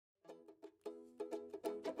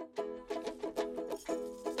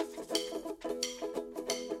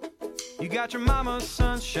You got your mama's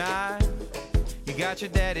sunshine, you got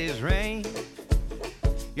your daddy's rain.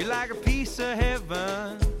 You're like a piece of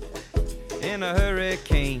heaven in a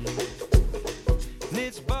hurricane. And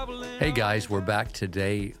it's bubbling. Hey guys, we're back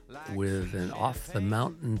today with an Off the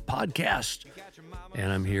Mountain podcast.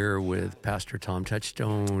 And I'm here with Pastor Tom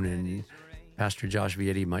Touchstone and Pastor Josh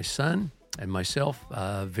Vietti, my son, and myself.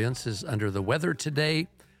 Vince is under the weather today.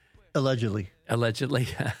 Allegedly.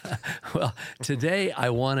 Well, today I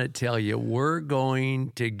want to tell you we're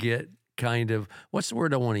going to get kind of, what's the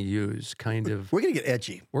word I want to use? We're going to get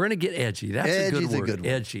edgy. We're going to get edgy. That's Edgy's a good word. one.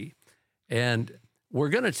 Edgy. And we're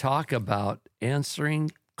going to talk about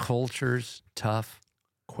answering culture's tough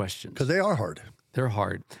questions. Because they are hard. They're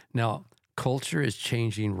hard. Now, culture is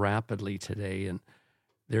changing rapidly today, and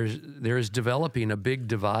there's developing a big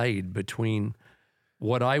divide between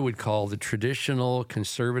what I would call the traditional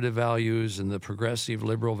conservative values and the progressive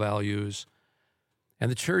liberal values. And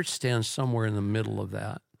the church stands somewhere in the middle of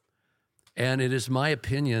that. And it is my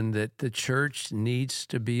opinion that the church needs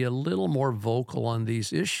to be a little more vocal on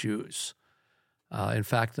these issues. In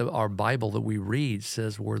fact, our Bible that we read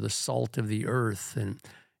says we're the salt of the earth. And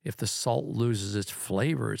if the salt loses its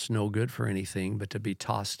flavor, it's no good for anything but to be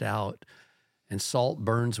tossed out. And salt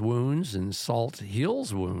burns wounds, and salt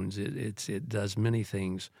heals wounds. It does many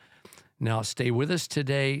things. Now, stay with us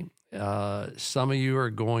today. Some of you are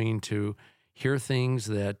going to hear things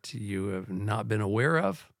that you have not been aware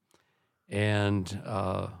of, and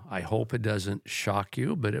I hope it doesn't shock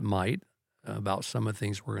you, but it might, about some of the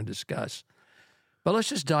things we're going to discuss. But let's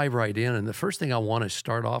just dive right in. And the first thing I want to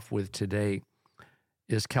start off with today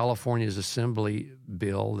is California's Assembly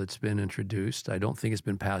bill that's been introduced. I don't think it's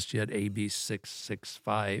been passed yet, AB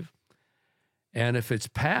 665. And if it's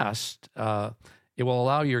passed, it will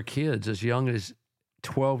allow your kids as young as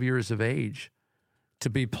 12 years of age to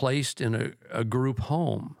be placed in a group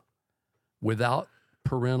home without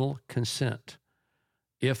parental consent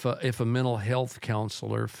if a mental health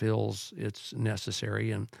counselor feels it's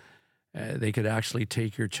necessary, and they could actually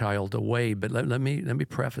take your child away. But let me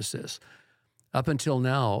preface this. Up until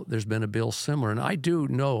now, there's been a bill similar, and I do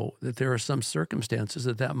know that there are some circumstances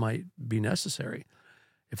that might be necessary.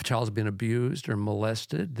 If a child's been abused or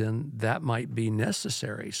molested, then that might be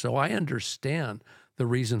necessary. So I understand the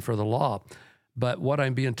reason for the law. But what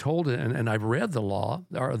I'm being told, and I've read the law,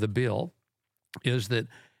 or the bill, is that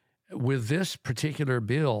with this particular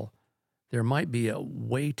bill, there might be a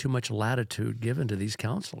way too much latitude given to these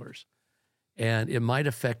counselors. And it might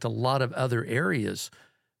affect a lot of other areas.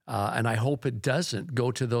 And I hope it doesn't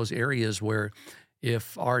go to those areas where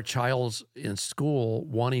if our child's in school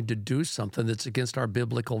wanting to do something that's against our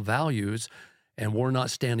biblical values and we're not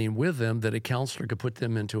standing with them, that a counselor could put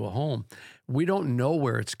them into a home. We don't know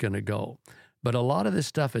where it's going to go. But a lot of this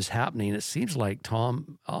stuff is happening. It seems like,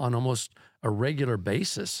 Tom, on almost a regular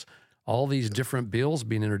basis, all these different bills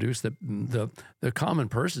being introduced that the common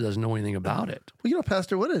person doesn't know anything about it. Well,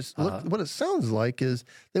 Pastor, what it sounds like is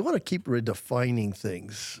they want to keep redefining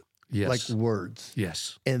things, Yes. like words.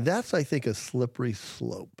 Yes. And that's, I think, a slippery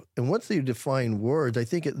slope. And once you define words, I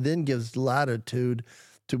think it then gives latitude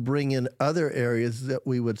to bring in other areas that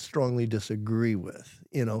we would strongly disagree with.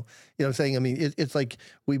 You know what I'm saying? I mean, it's like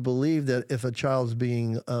we believe that if a child's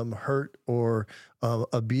being hurt or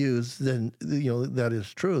abused, then that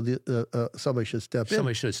is true. Somebody should step in.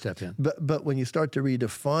 Somebody should step in. But when you start to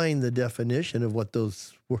redefine the definition of what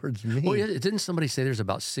those words mean, Well, didn't somebody say there's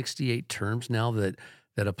about 68 terms now that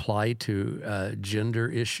apply to gender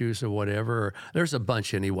issues or whatever? There's a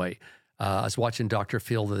bunch anyway. I was watching Dr.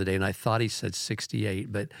 Phil the other day, and I thought he said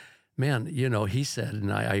 68, but man, he said,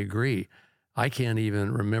 and I agree, I can't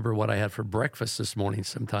even remember what I had for breakfast this morning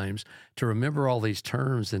sometimes. To remember all these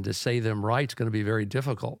terms and to say them right is going to be very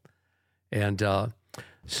difficult. And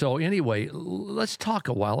so anyway, let's talk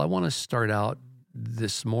a while. I want to start out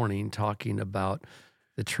this morning talking about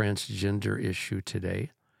the transgender issue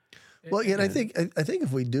today. Well, and I think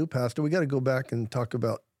if we do, Pastor, we got to go back and talk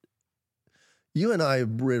about. You and I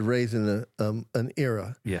were raised in an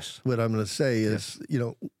era. Yes. What I'm going to say is,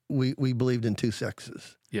 we believed in two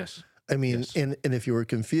sexes. Yes. I mean, Yes. and if you were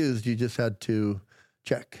confused, you just had to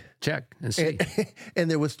check and see. And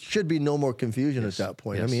there should be no more confusion Yes. at that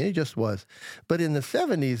point. Yes. I mean, it just was. But in the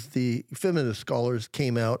 70s, the feminist scholars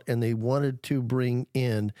came out and they wanted to bring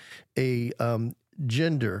in a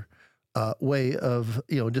gender way of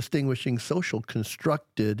distinguishing social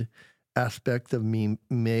constructed aspect of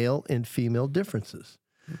male and female differences.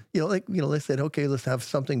 They said, okay, let's have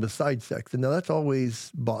something besides sex. And now that's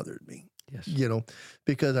always bothered me. Yes.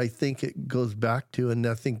 Because I think it goes back to, and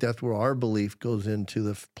I think that's where our belief goes into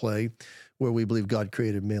the play, where we believe God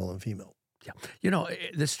created male and female. Yeah.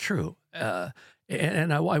 That's true.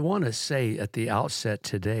 And I want to say at the outset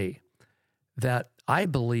today that I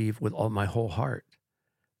believe with all my whole heart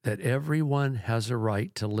that everyone has a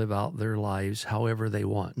right to live out their lives however they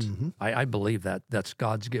want. Mm-hmm. I believe that. That's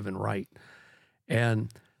God's given right.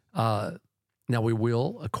 And now we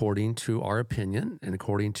will, according to our opinion and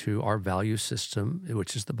according to our value system,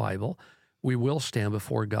 which is the Bible, we will stand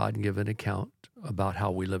before God and give an account about how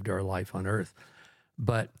we lived our life on earth.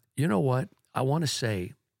 But you know what? I want to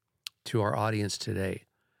say to our audience today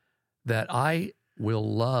that I will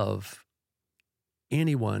love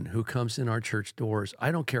anyone who comes in our church doors.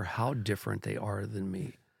 I don't care how different they are than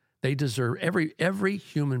me. They deserve, every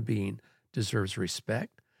human being deserves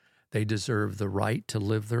respect. They deserve the right to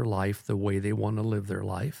live their life the way they want to live their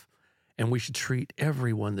life. And we should treat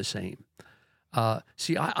everyone the same.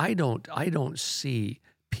 See, I don't see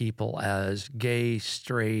people as gay,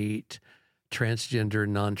 straight, transgender,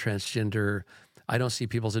 non-transgender. I don't see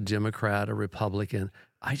people as a Democrat, a Republican.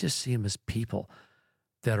 I just see them as people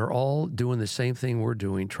that are all doing the same thing we're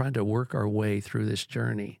doing, trying to work our way through this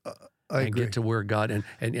journey I and agree. get to where God,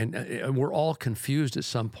 and we're all confused at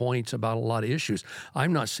some points about a lot of issues.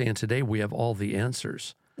 I'm not saying today we have all the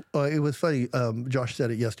answers. It was funny. Josh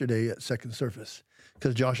said it yesterday at Second Service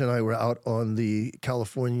because Josh and I were out on the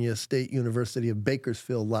California State University of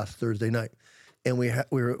Bakersfield last Thursday night, and we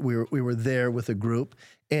were there with a group,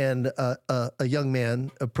 and a young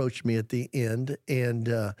man approached me at the end,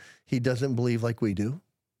 and he doesn't believe like we do.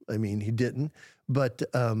 I mean, he didn't, but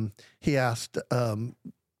he asked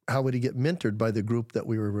how would he get mentored by the group that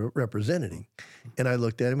we were representing, and I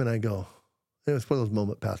looked at him and I go. It was one of those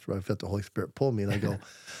moments, Pastor, I felt the Holy Spirit pull me, and I go,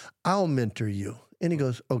 I'll mentor you. And he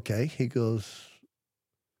goes, okay. He goes,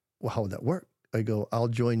 well, how would that work? I go, I'll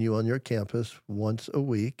join you on your campus once a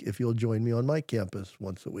week if you'll join me on my campus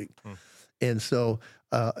once a week. And so,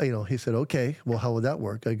 he said, okay, well, how would that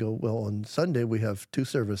work? I go, well, on Sunday we have 2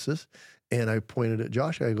 services. And I pointed at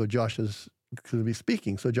Josh. I go, Josh is going to be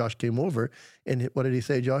speaking. So Josh came over, and what did he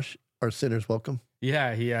say, Josh? Are sinners welcome?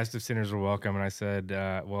 Yeah, he asked if sinners were welcome, and I said,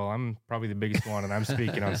 well, I'm probably the biggest one, and I'm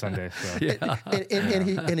speaking on Sunday. So. Yeah.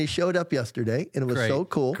 And he showed up yesterday, and it was so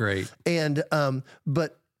cool. Great. And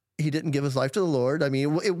but he didn't give his life to the Lord. I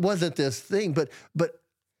mean, it wasn't this thing, but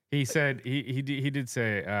He said he did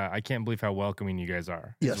say, I can't believe how welcoming you guys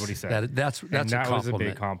are. Yes. Is what he said. That's and a that compliment. was a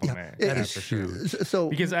big compliment. Yeah, That it- is for sure. huge. so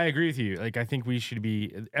Because I agree with you. Like, I think we should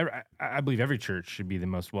be. I believe every church should be the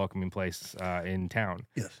most welcoming place in town.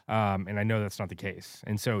 yes, And I know that's not the case.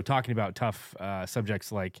 And so, talking about tough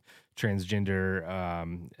subjects like transgender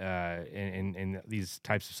and these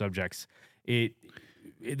types of subjects,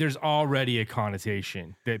 there's already a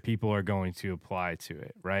connotation that people are going to apply to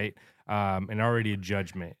it, right? And already a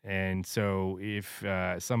judgment. And so if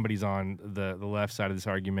somebody's on the left side of this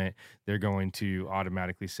argument, they're going to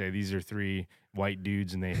automatically say, these are 3 white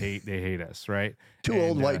dudes and they hate us, right? 2 And,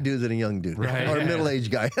 old white dudes and a young dude, right, or a yeah.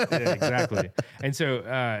 middle-aged guy. Yeah, exactly. And so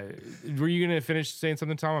were you going to finish saying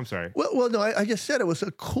something, Tom? I'm sorry. Well, no, I just said it was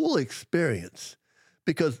a cool experience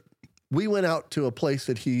because we went out to a place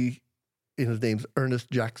that his name's Ernest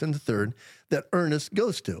Jackson III, that Ernest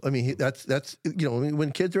goes to. I mean, that's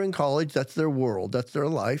when kids are in college, that's their world, that's their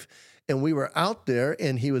life. And we were out there,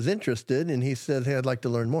 and he was interested, and he said, hey, I'd like to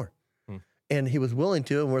learn more. And he was willing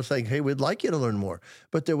to, and we're saying, hey, we'd like you to learn more.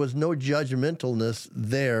 But there was no judgmentalness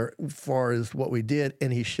there as far as what we did,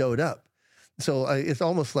 and he showed up. So it's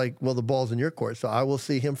almost like, well, the ball's in your court. So I will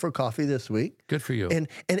see him for coffee this week. Good for you. And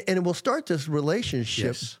we'll start this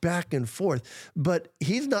relationship Yes. back and forth. But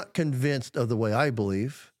he's not convinced of the way I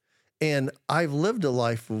believe. And I've lived a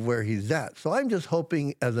life of where he's at. So I'm just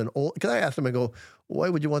hoping because I asked him, I go, why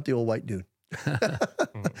would you want the old white dude?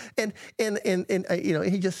 and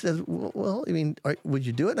he just says, well, I mean, would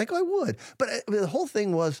you do it? And I go, I would. But the whole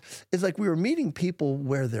thing is like we were meeting people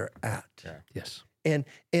where they're at. Yeah. Yes. And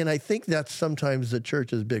I think that's sometimes the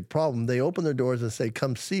church's big problem. They open their doors and say,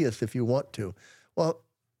 come see us if you want to. Well,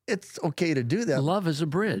 it's okay to do that. Love is a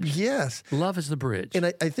bridge. Yes. Love is the bridge. And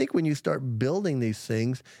I think when you start building these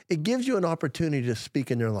things, it gives you an opportunity to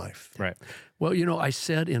speak in their life. Right. Well, I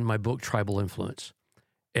said in my book, Tribal Influence,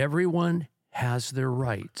 everyone has their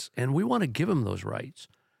rights, and we want to give them those rights.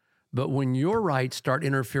 But when your rights start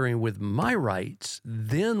interfering with my rights,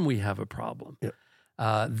 then we have a problem. Yep.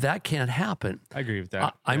 That can't happen. I agree with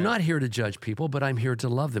that. I'm Yeah. not here to judge people, but I'm here to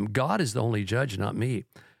love them. God is the only judge, not me.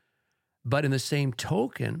 But in the same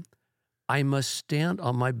token, I must stand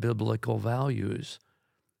on my biblical values.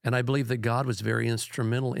 And I believe that God was very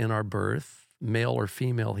instrumental in our birth, male or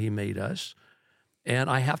female, he made us. And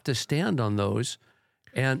I have to stand on those.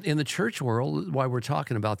 And in the church world, while we're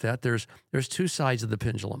talking about that, there's 2 sides of the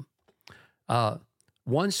pendulum.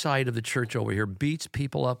 One side of the church over here beats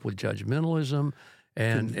people up with judgmentalism,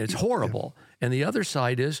 and it's horrible. And the other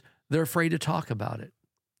side is they're afraid to talk about it.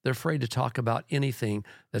 They're afraid to talk about anything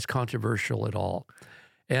that's controversial at all.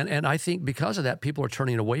 And I think because of that, people are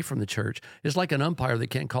turning away from the church. It's like an umpire that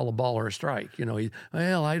can't call a ball or a strike.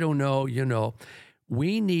 Well, I don't know.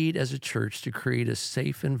 We need, as a church, to create a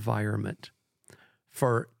safe environment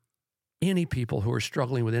for any people who are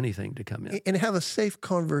struggling with anything to come in. And have a safe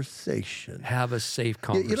conversation. Have a safe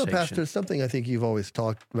conversation. Pastor, something I think you've always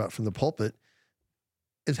talked about from the pulpit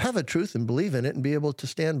is have a truth and believe in it and be able to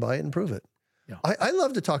stand by it and prove it. Yeah. I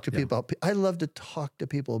love to talk to people. I love to talk to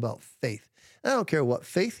people about faith. I don't care what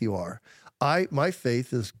faith you are. My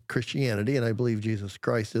faith is Christianity, and I believe Jesus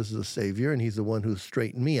Christ is the Savior, and He's the one who's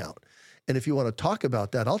straightened me out. And if you want to talk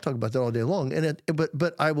about that, I'll talk about that all day long.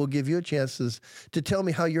 But I will give you a chance to tell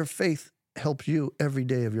me how your faith helps you every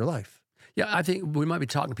day of your life. Yeah, I think we might be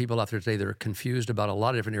talking to people out there today that are confused about a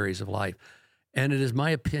lot of different areas of life. And it is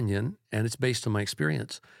my opinion, and it's based on my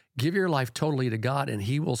experience. Give your life totally to God, and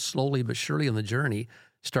He will slowly but surely on the journey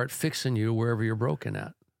start fixing you wherever you're broken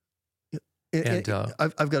at. And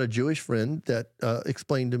I've got a Jewish friend that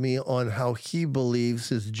explained to me on how he believes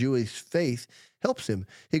his Jewish faith helps him.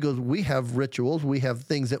 He goes, we have rituals, we have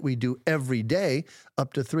things that we do every day,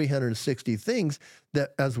 up to 360 things, that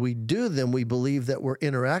as we do them, we believe that we're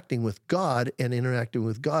interacting with God, and interacting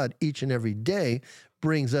with God each and every day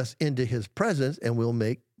brings us into His presence, and we'll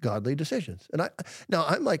make godly decisions. And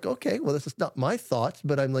I'm like, okay, well, this is not my thoughts,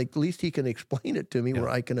 but I'm like, at least he can explain it to me where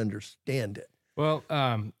I can understand it. Well,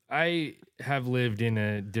 I have lived in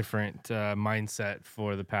a different mindset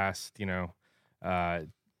for the past,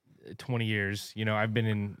 20 years. I've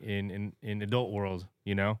been in adult world.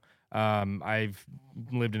 I've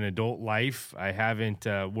lived an adult life. I haven't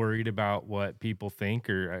worried about what people think,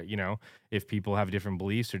 or if people have different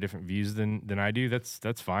beliefs or different views than I do.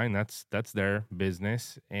 That's fine. That's their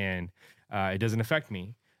business, and it doesn't affect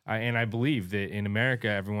me. And I believe that in America,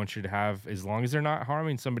 everyone should have, as long as they're not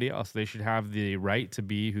harming somebody else, they should have the right to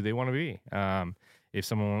be who they want to be. If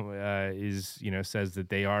someone says that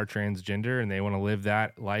they are transgender and they want to live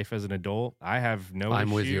that life as an adult, I have no issue. I'm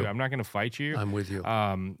with you. I'm not going to fight you. I'm with you.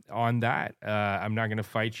 On that, I'm not going to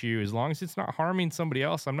fight you as long as it's not harming somebody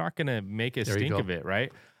else. I'm not going to make a stink of it,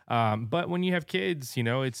 right? But when you have kids,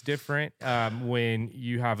 it's different when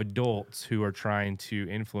you have adults who are trying to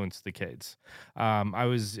influence the kids.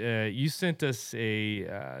 You sent us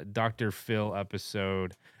a Dr. Phil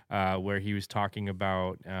episode where he was talking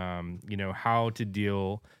about, how to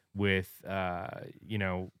deal with,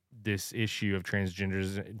 this issue of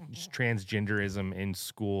transgenderism in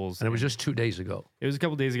schools. And it was just 2 days ago. It was a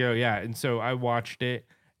couple days ago, yeah. And so I watched it.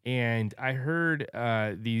 And I heard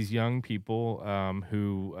these young people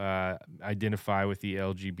who identify with the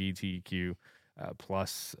LGBTQ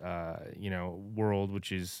plus, world,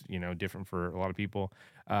 which is, different for a lot of people.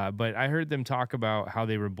 But I heard them talk about how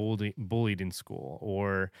they were bullied in school,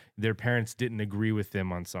 or their parents didn't agree with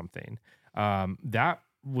them on something. That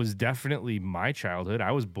was definitely my childhood.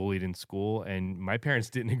 I was bullied in school, and my parents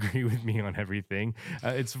didn't agree with me on everything.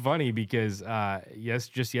 It's funny because,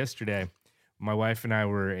 just yesterday, my wife and I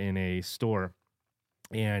were in a store,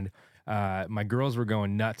 and my girls were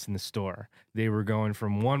going nuts in the store. They were going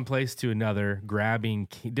from one place to another, grabbing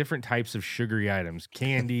different types of sugary items,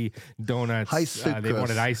 candy, donuts. They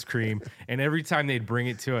wanted ice cream, and every time they'd bring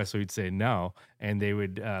it to us, we'd say no, and they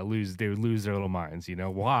would lose their little minds.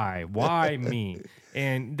 Why me?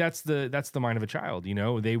 And that's the mind of a child.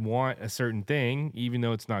 They want a certain thing, even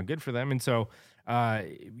though it's not good for them, and so.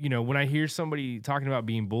 When I hear somebody talking about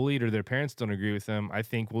being bullied or their parents don't agree with them, I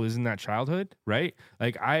think, well, isn't that childhood, right?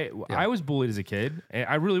 Like I was bullied as a kid.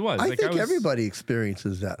 I really was. I think everybody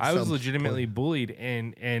experiences that. I was legitimately bullied,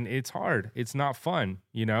 and it's hard. It's not fun,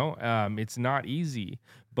 it's not easy.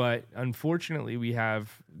 But unfortunately, we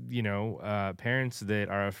have, parents that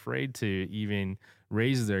are afraid to even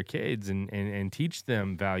raise their kids and teach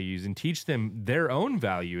them values and teach them their own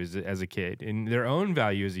value as a kid and their own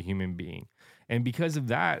value as a human being. And because of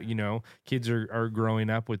that, kids are growing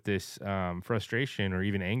up with this frustration or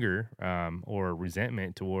even anger or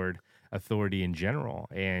resentment toward authority in general.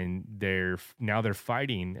 And they're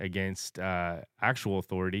fighting against actual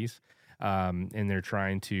authorities. And they're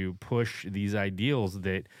trying to push these ideals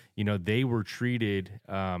that, they were treated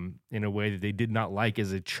in a way that they did not like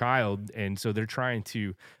as a child. And so they're trying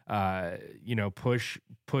to,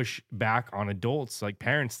 push back on adults, like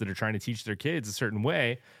parents that are trying to teach their kids a certain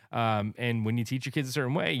way. And when you teach your kids a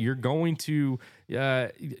certain way, you're going to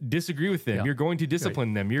disagree with them. Yeah. You're going to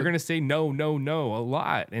discipline them. You're going to say no a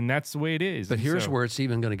lot. And that's the way it is. But here's where it's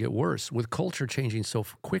even going to get worse. With culture changing so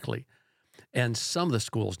quickly, And some of the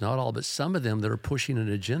schools, not all, but some of them that are pushing an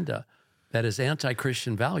agenda that is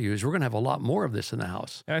anti-Christian values, we're going to have a lot more of this in the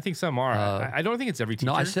house. And I think some are. I don't think it's every teacher.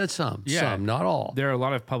 No, I said some, not all. There are a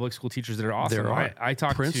lot of public school teachers that are awesome. There are I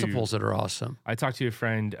talked principals that are awesome. I talked to a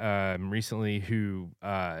friend recently who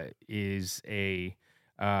is a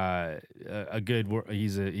good.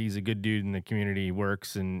 He's a good dude in the community. He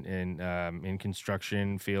works in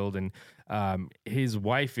construction field, and his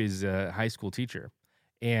wife is a high school teacher.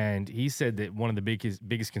 And he said that one of the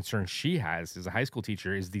biggest concerns she has as a high school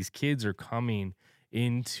teacher is these kids are coming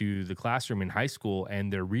into the classroom in high school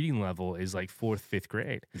and their reading level is like 4th, 5th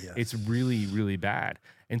grade. Yes. It's really, really bad.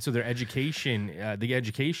 And so their education, the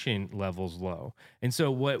education level's low. And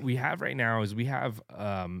so what we have right now is we have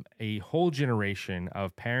a whole generation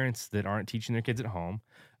of parents that aren't teaching their kids at home.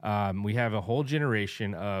 We have a whole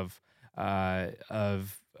generation of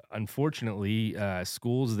unfortunately,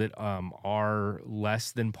 schools that are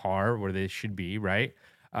less than par where they should be, right?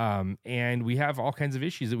 And we have all kinds of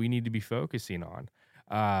issues that we need to be focusing on.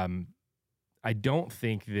 I don't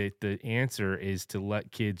think that the answer is to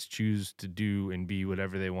let kids choose to do and be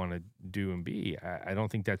whatever they want to do and be. I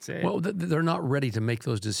don't think that's it. Well, they're not ready to make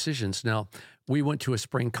those decisions. Now, we went to a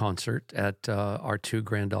spring concert at our 2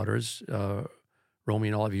 granddaughters, Romy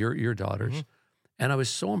and Olive, your daughters, Mm-hmm. and I was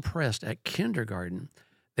so impressed at kindergarten.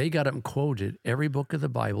 They got up and quoted every book of the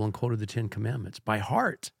Bible and quoted the 10 Commandments by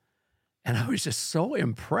heart. And I was just so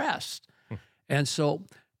impressed. And so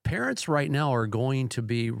parents right now are going to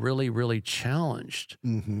be really, really challenged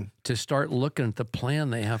to start looking at the plan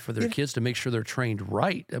they have for their kids to make sure they're trained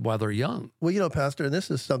right while they're young. Well, Pastor, and this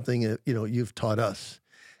is something that, you've taught us,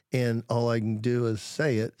 and all I can do is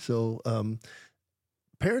say it. So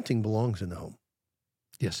parenting belongs in the home.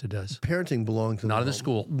 Yes, it does. Parenting belongs in Not the in the home.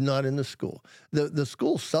 school. Not in the school. The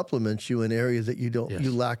school supplements you in areas that you Yes.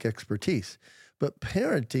 you lack expertise. But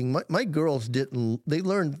parenting, my girls they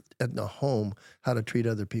learned at the home how to treat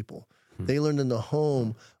other people. They learned in the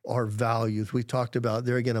home our values. We talked about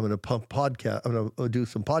there again. I'm going to pump podcast. I'm going to do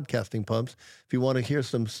some podcasting pumps. If you want to hear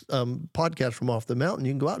some podcasts from Off the Mountain,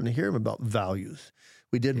 you can go out and hear them about values.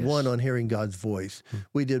 We did one on hearing God's voice.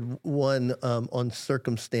 We did one on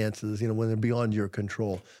circumstances, when they're beyond your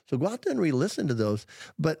control. So go out there and re-listen to those.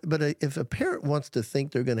 But if a parent wants to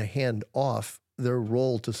think they're going to hand off their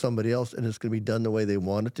role to somebody else and it's going to be done the way they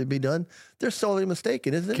want it to be done, they're sorely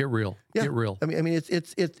mistaken, isn't it? Get real. Yeah. Get real. I mean,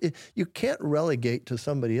 it's you can't relegate to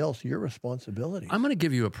somebody else your responsibility. I'm going to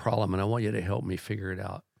give you a problem, and I want you to help me figure it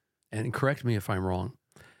out. And correct me if I'm wrong.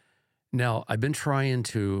 Now, I've been trying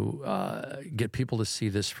to get people to see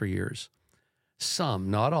this for years. Some,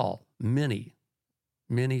 not all, many,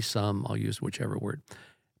 some, I'll use whichever word,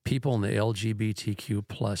 people in the LGBTQ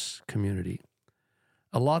plus community.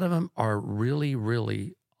 A lot of them are really,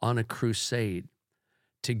 really on a crusade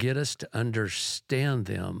to get us to understand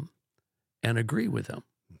them and agree with them.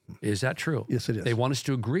 Is that true? Yes, it is. They want us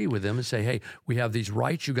to agree with them and say, hey, we have these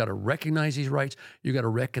rights. You got to recognize these rights. You got to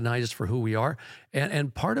recognize us for who we are.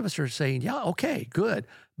 And part of us are saying, yeah, okay, good.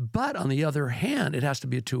 But on the other hand, it has to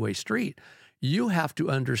be a two-way street. You have to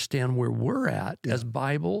understand where we're at as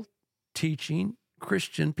Bible teaching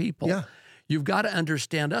Christian people. Yeah. You've got to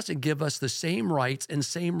understand us and give us the same rights and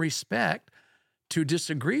same respect to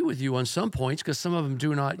disagree with you on some points, because some of them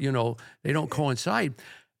do not, they don't coincide.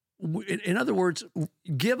 In other words,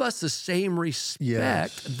 give us the same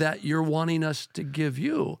respect that you're wanting us to give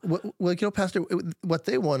you. Well, Pastor, what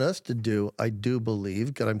they want us to do, I do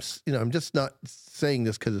believe, because I'm just not saying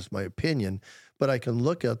this because it's my opinion, but I can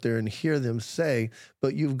look out there and hear them say,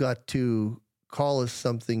 but you've got to call us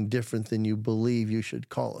something different than you believe you should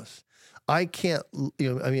call us. I can't,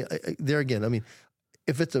 there again,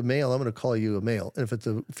 if it's a male, I'm going to call you a male. And if it's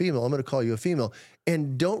a female, I'm going to call you a female.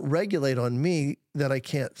 And don't regulate on me that I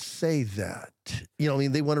can't say that.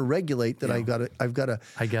 They want to regulate that I got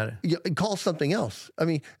to call something else.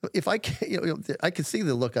 If I can, I could see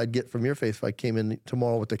the look I'd get from your face if I came in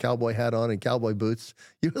tomorrow with the cowboy hat on and cowboy boots.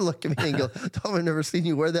 You would look at me and go, Tom, I've never seen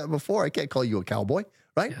you wear that before. I can't call you a cowboy,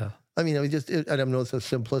 right? Yeah. I know it's a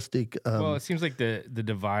simplistic. Well, it seems like the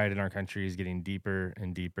divide in our country is getting deeper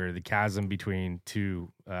and deeper. The chasm between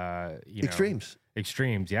two, extremes,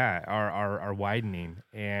 are widening,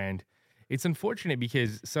 and it's unfortunate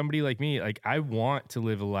because somebody like me, I want to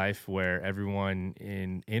live a life where everyone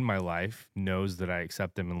in my life knows that I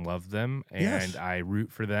accept them and love them, and I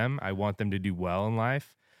root for them. I want them to do well in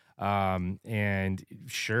life. And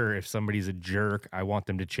sure, if somebody's a jerk, I want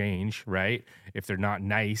them to change, right? If they're not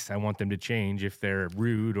nice, I want them to change. If they're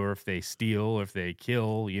rude or if they steal or if they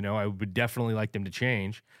kill, I would definitely like them to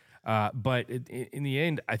change. But in the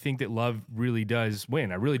end, I think that love really does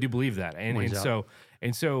win. I really do believe that.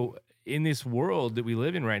 And so in this world that we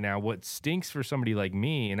live in right now, what stinks for somebody like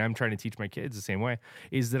me, and I'm trying to teach my kids the same way,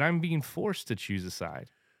 is that I'm being forced to choose a side.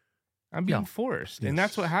 I'm being forced. And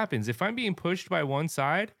that's what happens. If I'm being pushed by one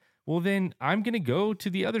side, well, then I'm going to go to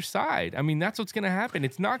the other side. I mean, that's what's going to happen.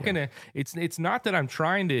 It's not going to, it's not that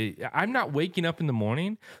I'm not waking up in the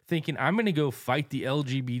morning thinking I'm going to go fight the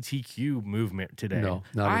LGBTQ movement today. No,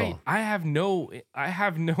 not at all. I have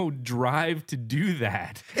no drive to do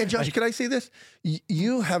that. And Josh, can I say this?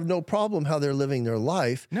 You have no problem how they're living their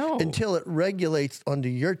life until it regulates onto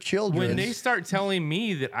your children. When they start telling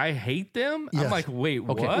me that I hate them, I'm like, wait,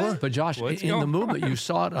 what? But Josh, in the movement, you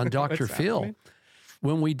saw it on Dr. Phil. Happening?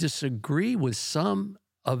 When we disagree with some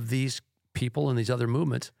of these people and these other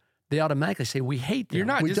movements, they automatically say we hate them. You're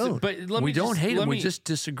not. We don't. But let We me don't just, hate let them. me- We just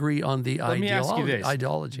disagree on the Let me ask you this: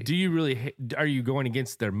 ideology. Do you really? Are you going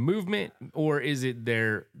against their movement, or is it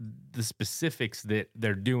the specifics that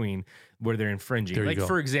they're doing where they're infringing? There you Like go.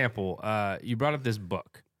 for example, you brought up this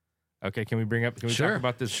book. Okay, can we talk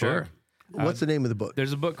about this book? What's the name of the book?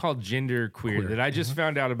 There's a book called Gender Queer that I just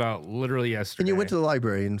found out about literally yesterday. And you went to the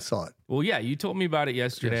library and saw it. Well, yeah, you told me about it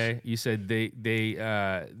yesterday. You said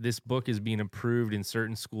this book is being approved in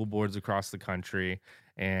certain school boards across the country,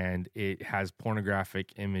 and it has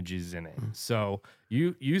pornographic images in it. So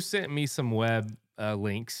you sent me some web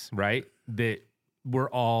links, right? That were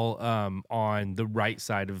all on the right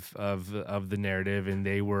side of the narrative, and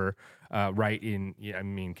they were right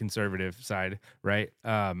in, conservative side, right?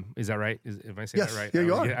 Is that right? Am I saying Yes. that right? Yeah,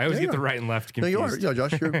 you are. I always Yeah, get the you are. right and left No, confused. you are. Yeah,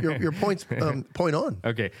 Josh, your point's point on.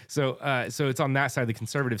 Okay, so it's on that side, the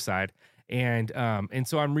conservative side, and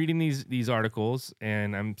so I'm reading these articles,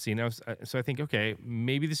 and I'm seeing. So I think, okay,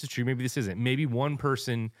 maybe this is true, maybe this isn't. Maybe one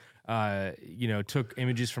person, took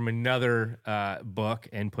images from another book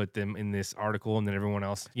and put them in this article, and then everyone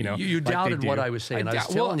else, You like they doubted what do. I was saying. I was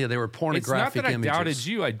doubt- telling you they were pornographic It's not that images. I doubted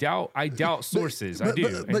you. I doubt sources. I do.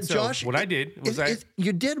 But And so Josh, what I did was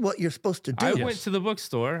you did what you're supposed to do. I went to the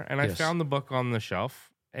bookstore and I Yes. found the book on the shelf,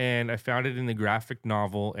 and I found it in the graphic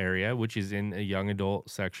novel area, which is in a young adult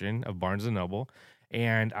section of Barnes and Noble.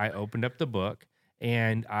 And I opened up the book,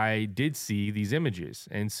 and I did see these images.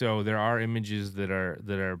 And so there are images that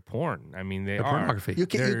are porn. I mean, they The are pornography. You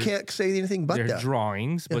They're- can't say anything but they're that.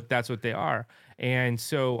 drawings, but that's what they are. And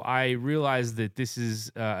so I realized that this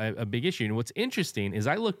is a big issue. And what's interesting is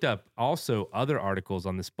I looked up also other articles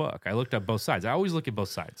on this book. I looked up both sides. I always look at both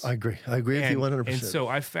sides. I agree. I agree with you 100%. And so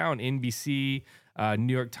I found NBC,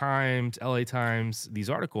 New York Times, LA Times,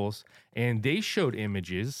 these articles, and they showed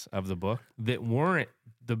images of the book that weren't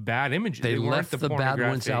the bad images. They weren't left the bad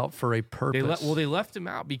ones pornographic. out for a purpose. They left them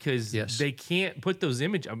out because Yes. they can't put those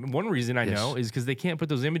images. I mean, one reason I know is because they can't put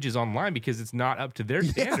those images online because it's not up to their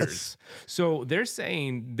standards. So they're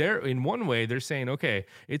saying in one way they're saying, okay,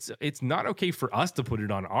 it's not okay for us to put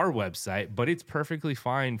it on our website, but it's perfectly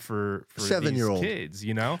fine for 7-year-old these kids,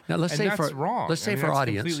 you know. Now, let's And say that's for- wrong. let's say I mean, for that's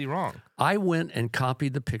audience, completely wrong. I went and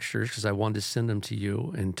copied the pictures because I wanted to send them to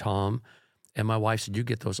you and Tom. And my wife said, you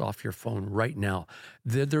get those off your phone right now.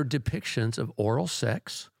 They're depictions of oral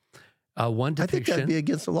sex. One I think depiction. that'd be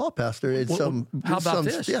against the law, Pastor. It's Well, how about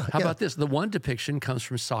this? Yeah, How about this? The one depiction comes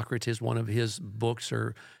from Socrates, one of his books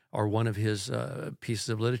or one of his pieces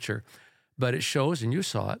of literature. But it shows, and you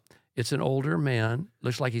saw it, it's an older man,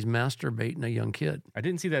 looks like he's masturbating a young kid. I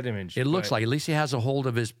didn't see that image. It looks but like, at least he has a hold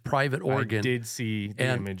of his private organ. I did see the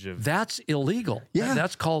And image of. that's illegal. Yeah.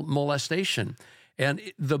 That's called molestation. And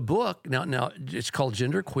the book, now it's called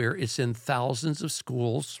Gender Queer. It's in thousands of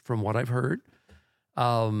schools from what I've heard.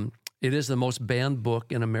 It is the most banned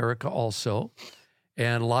book in America also.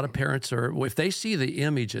 And a lot of parents if they see the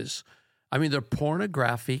images, I mean, they're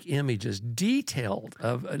pornographic images, detailed.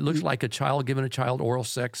 It looks like a child giving a child oral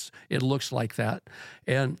sex. It looks like that.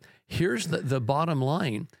 And here's the bottom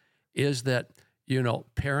line is that,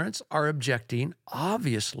 parents are objecting,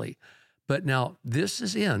 obviously. But now this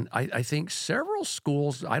is I think, several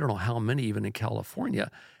schools, I don't know how many even in California,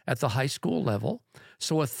 at the high school level.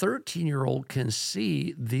 So a 13-year-old can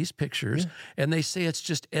see these pictures, and they say it's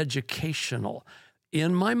just educational.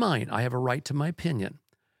 In my mind, I have a right to my opinion.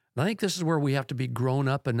 And I think this is where we have to be grown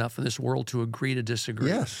up enough in this world to agree to disagree.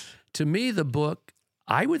 Yes. To me, the book,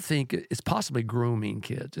 I would think it's possibly grooming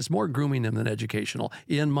kids. It's more grooming them than educational,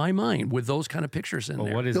 in my mind, with those kind of pictures in Well,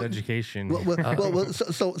 there. what is education?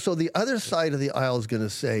 So the other side of the aisle is going to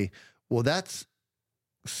say, well, that's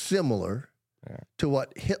similar to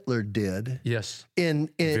what Hitler did Yes. in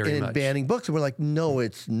Very much. banning books, and we're like, no,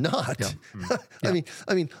 it's not. Yeah.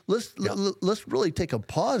 I mean, let's really take a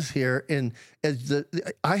pause here. And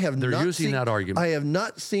I have They're not using seen, that argument. I have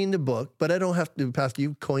not seen the book, but I don't have to. Pastor,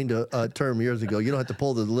 you coined a term years ago. You don't have to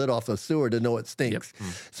pull the lid off a sewer to know it stinks.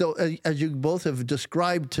 So as you both have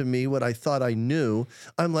described to me what I thought I knew,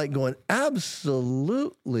 I'm like going,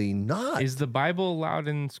 absolutely not. Is the Bible allowed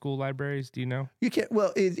in school libraries? Do you know? You can't.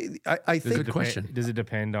 Well, I think. Good question. Does it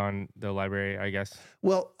depend on the library, I guess?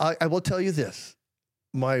 Well, I will tell you this.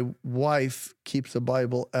 My wife keeps a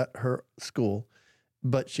Bible at her school,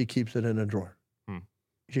 but she keeps it in a drawer.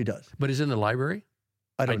 She does. But is it in the library?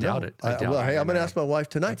 I don't doubt know. it. I doubt well, it. hey, I'm going to ask my wife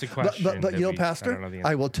tonight. That's a question But that you know, I Pastor, don't know the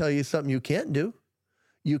I answer. will tell you something you can't do.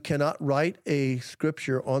 You cannot write a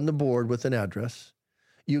scripture on the board with an address.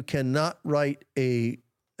 You cannot write a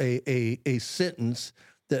sentence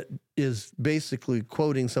that is basically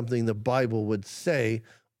quoting something the Bible would say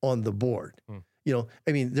on the board. You know,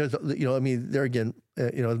 I mean, there again,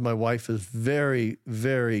 my wife is very,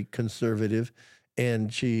 very conservative,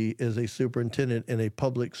 and she is a superintendent in a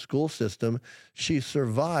public school system. She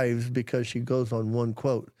survives because she goes on one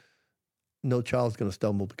quote: "No child's going to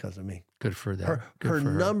stumble because of me." Good for them. Her Good for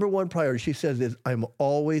her. number one priority, she says, is I'm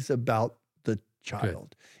always about the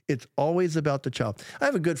child. It's always about the child. I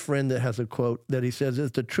have a good friend that has a quote that he says,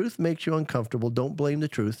 if the truth makes you uncomfortable, don't blame the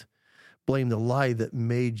truth. Blame the lie that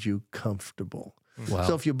made you comfortable. Wow.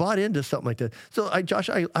 So if you bought into something like that. So Josh,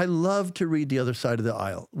 I love to read the other side of the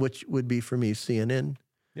aisle, which would be for me CNN,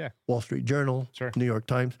 Wall Street Journal, Sure. New York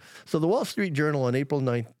Times. So the Wall Street Journal on April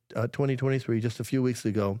 9th, 2023, just a few weeks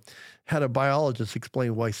ago, had a biologist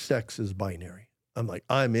explain why sex is binary. I'm like,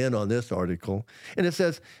 I'm in on this article. And it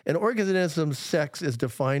says, an organism's sex is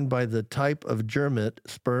defined by the type of germate,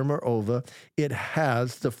 sperm or ova, it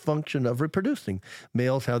has the function of reproducing.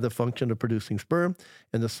 Males have the function of producing sperm,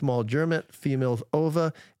 and the small germate, females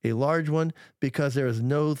ova, a large one. Because there is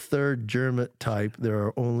no third germate type, there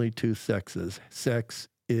are only two sexes. Sex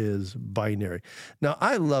is binary. Now,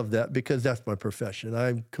 I love that because that's my profession.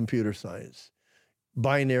 I'm computer science.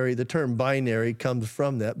 Binary, the term binary comes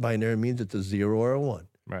from that. Binary means it's a 0 or a 1.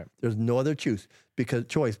 Right. There's no other choice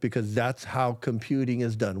because that's how computing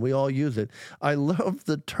is done. We all use it. I love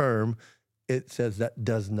the term, it says that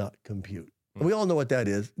does not compute. We all know what that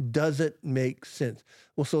is. Does it make sense?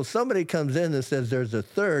 Well, so somebody comes in and says there's a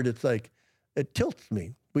third, it's like, it tilts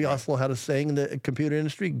me. We also had a saying in the computer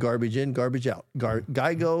industry, garbage in, garbage out.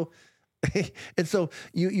 GIGO. And so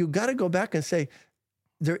you got to go back and say,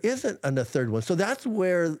 there isn't a third one. So that's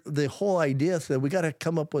where the whole idea said we got to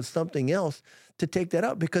come up with something else to take that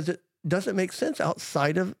out because it doesn't make sense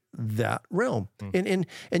outside of that realm. And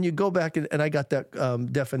you go back and I got that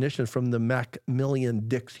definition from the Macmillan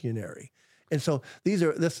Dictionary. And so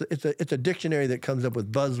it's a dictionary that comes up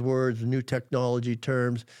with buzzwords, new technology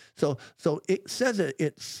terms. So it says it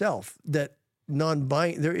itself that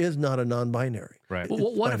there is not a non-binary. Right.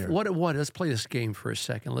 Well, what if let's play this game for a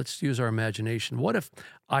second. Let's use our imagination. What if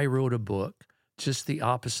I wrote a book just the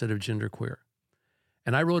opposite of genderqueer?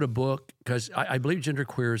 And I wrote a book because I believe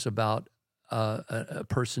genderqueer is about a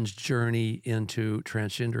person's journey into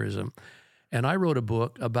transgenderism. And I wrote a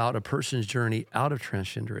book about a person's journey out of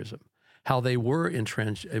transgenderism, how they were a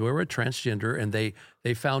transgender and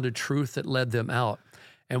they found a truth that led them out.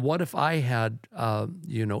 And what if I had,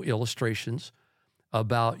 illustrations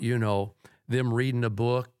about, them reading a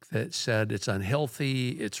book that said it's unhealthy,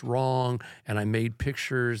 it's wrong, and I made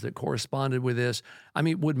pictures that corresponded with this. I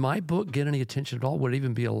mean, would my book get any attention at all? Would it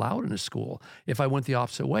even be allowed in a school if I went the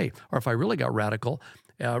opposite way? Or if I really got radical,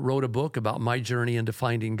 wrote a book about my journey into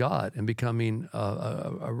finding God and becoming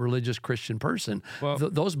a religious Christian person, Well,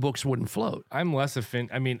 those books wouldn't float. I'm less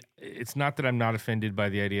offended. I mean, it's not that I'm not offended by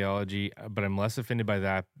the ideology, but I'm less offended by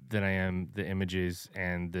that than I am the images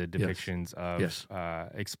and the depictions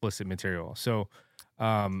of explicit material. So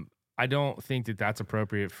I don't think that that's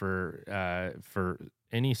appropriate for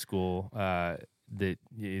any school that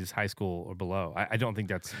is high school or below. I don't think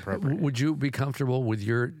that's appropriate. Would you be comfortable with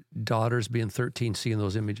your daughters being 13 seeing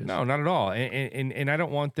those images? No, not at all. And I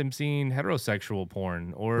don't want them seeing heterosexual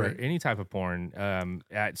porn or any type of porn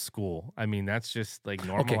at school. I mean, that's just like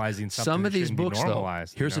normalizing something. Some of that these shouldn't be books, though,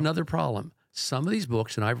 normalized, here's another problem. Some of these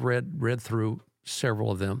books, and I've read through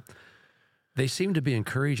several of them, they seem to be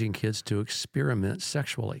encouraging kids to experiment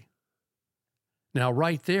sexually. Now,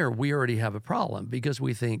 right there, we already have a problem because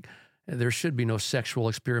we think there should be no sexual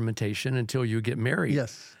experimentation until you get married.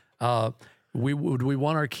 Yes. We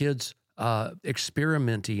want our kids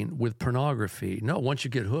experimenting with pornography. No, once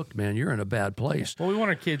you get hooked, man, you're in a bad place. Well, we want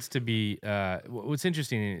our kids to be. What's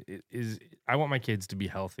interesting is I want my kids to be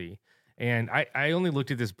healthy, And I only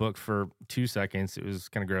looked at this book for 2 seconds. It was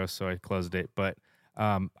kind of gross, so I closed it. But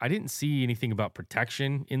I didn't see anything about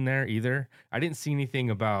protection in there either. I didn't see anything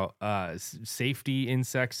about safety in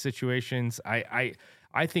sex situations.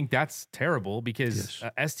 I think that's terrible because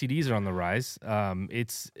STDs are on the rise.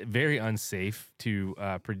 It's very unsafe to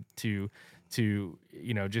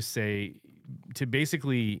just say, to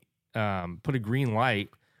basically put a green light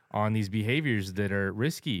on these behaviors that are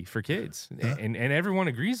risky for kids. And everyone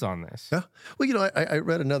agrees on this. Yeah. Well, I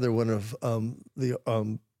read another one of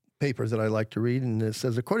the papers that I like to read, and it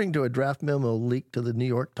says, according to a draft memo leaked to the New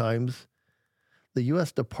York Times, the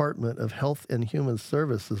U.S. Department of Health and Human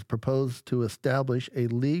Services proposed to establish a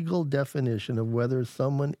legal definition of whether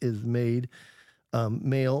someone is made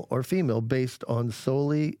male or female based on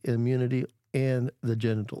solely immunity and the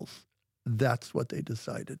genitals. That's what they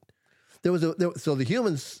decided. So the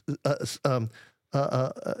humans, the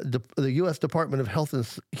U.S. Department of Health and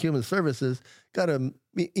Human Services got an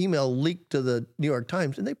email leaked to the New York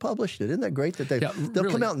Times, and they published it. Isn't that great that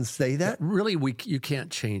they'll come out and say that? Really, you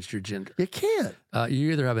can't change your gender. You can't.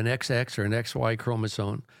 You either have an XX or an XY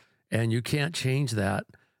chromosome, and you can't change that.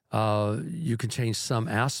 You can change some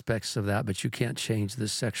aspects of that, but you can't change the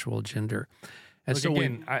sexual gender. And Look, so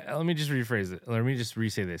again, let me just rephrase it. Let me just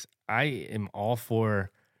re-say this. I am all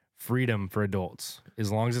for freedom for adults,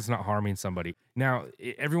 as long as it's not harming somebody. Now,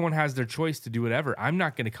 everyone has their choice to do whatever. I'm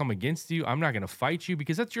not going to come against you. I'm not going to fight you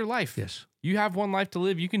because that's your life. Yes. You have one life to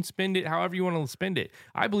live. You can spend it however you want to spend it.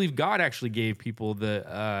 I believe God actually gave people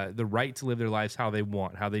the right to live their lives how they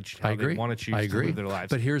want, how they want to choose to live their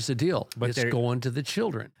lives. But here's the deal. It's going to the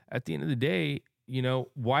children. At the end of the day,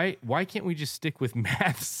 why can't we just stick with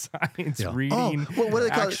math, science, reading,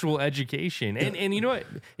 actual education? And you know what?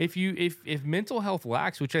 If mental health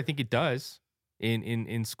lacks, which I think it does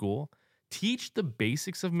in school, teach the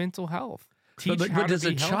basics of mental health. But does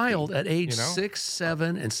a child at age 6,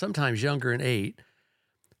 7, and sometimes younger in 8,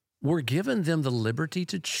 we're giving them the liberty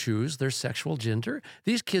to choose their sexual gender?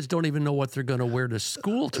 These kids don't even know what they're going to wear to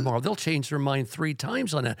school tomorrow. They'll change their mind 3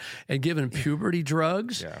 times on that. And giving puberty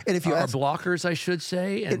drugs, and if you ask, blockers, I should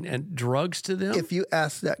say, and drugs to them. If you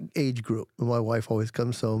ask that age group, my wife always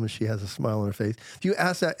comes home and she has a smile on her face. If you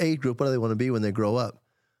ask that age group, what do they want to be when they grow up?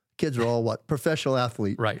 Kids are all what? Professional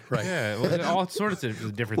athlete. Right. Yeah, well, all sorts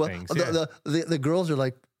of different things. Yeah. The girls are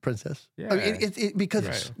like princess. Yeah. I mean,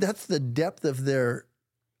 because that's the depth of their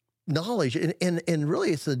knowledge, and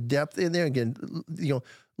really it's the depth in there. Again,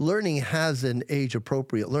 learning has an age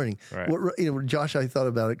appropriate learning. Right. Josh, I thought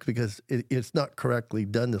about it because it's not correctly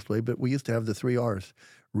done this way, but we used to have the 3 R's: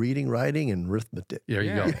 reading, writing, and arithmetic. There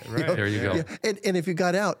you go. Right. There you go. Yeah. And if you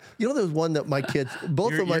got out, there's one that my kids,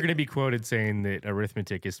 both you're of my, going to be quoted saying that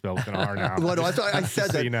arithmetic is spelled with an R now. Well, no, I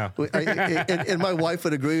said that. You know. and my wife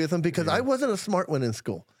would agree with him because I wasn't a smart one in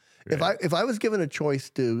school. Right. If I was given a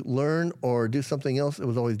choice to learn or do something else, it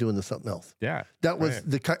was always doing something else. Yeah, that was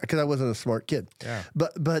because I wasn't a smart kid. Yeah,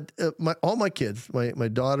 but all my kids, my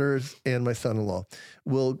daughters and my son-in-law,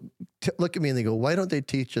 will look at me and they go, "Why don't they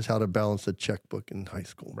teach us how to balance a checkbook in high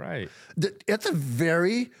school?" Right. That's a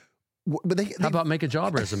very. But how about make a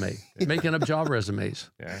job resume? Making up job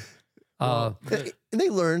resumes. Yeah. And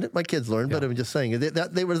they learned. My kids learned, but I'm just saying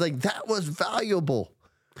that they were like, that was valuable.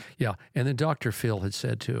 Yeah, and then Dr. Phil had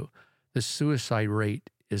said too, the suicide rate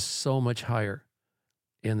is so much higher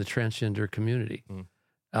in the transgender community.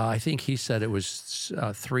 I think he said it was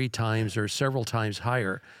 3 times or several times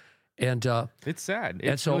higher, and it's sad.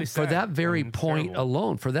 And so really for sad. that very point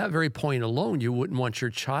alone, you wouldn't want your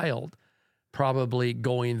child probably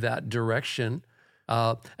going that direction.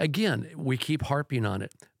 Again, we keep harping on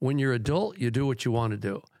it. When you're adult, you do what you want to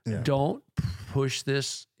do. Yeah. Don't push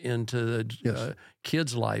this into the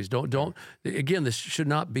kids' lives. Don't. Again, this should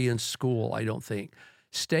not be in school, I don't think.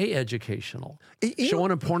 Stay educational. Showing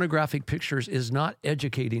them pornographic pictures is not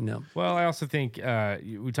educating them. Well, I also think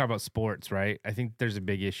we talk about sports, right? I think there's a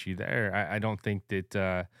big issue there. I don't think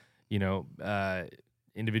that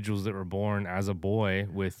individuals that were born as a boy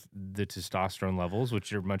with the testosterone levels,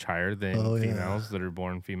 which are much higher than females that are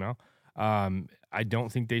born female, I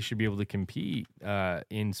don't think they should be able to compete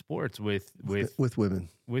in sports with women,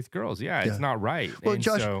 with girls. Yeah, it's not right. Well, and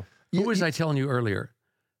Josh, who was I telling you earlier?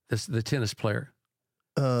 The tennis player,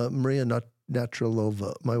 Maria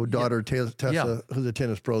Navratilova. My daughter Tessa, who's a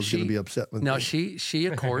tennis pro, is going to be upset with me. Now she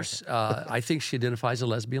of course, I think she identifies as a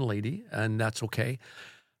lesbian lady, and that's okay.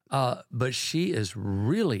 But she is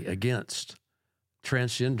really against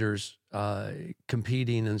transgenders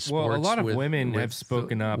competing in sports. Well, a lot of women have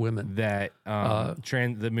spoken up that the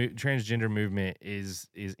transgender movement is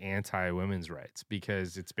anti-women's rights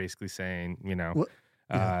because it's basically saying,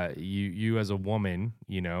 You as a woman,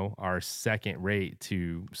 are second rate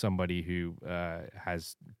to somebody who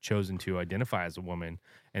has chosen to identify as a woman,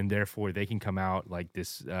 and therefore they can come out like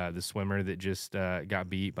this the swimmer that just got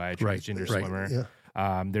beat by a transgender swimmer.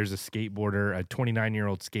 Yeah. There's a skateboarder, a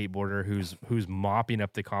 29-year-old skateboarder who's mopping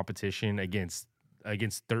up the competition against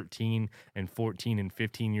 13 and 14 and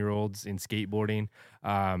 15-year-olds in skateboarding,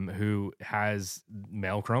 who has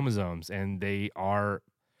male chromosomes, and they are.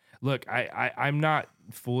 Look, I'm not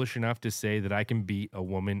foolish enough to say that I can beat a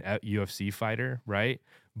woman UFC fighter, right?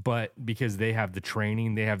 But because they have the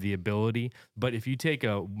training, they have the ability. But if you take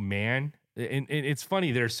a man, and it's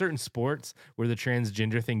funny, there are certain sports where the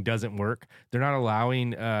transgender thing doesn't work. They're not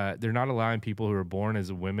allowing people who are born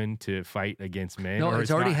as women to fight against men. No, or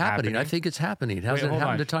it's already not happening. I think it's happening. Hasn't it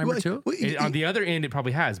happened a time or two? On the other end, it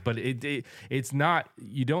probably has, but it's not.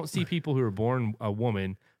 You don't see people who are born a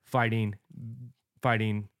woman fighting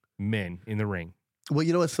men in the ring. Well,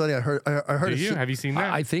 you know what's funny? I heard. Do you? Have you seen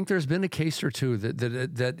that? I think there's been a case or two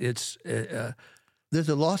that it's. There's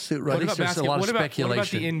a lawsuit, right? What about There's a lot of speculation. What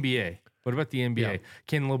about the NBA? What about the NBA? Yeah.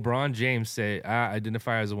 Can LeBron James say, I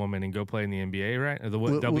identify as a woman and go play in the NBA, right? Or the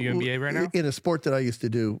WNBA right now? In a sport that I used to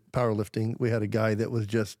do, powerlifting, we had a guy that was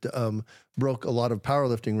just broke a lot of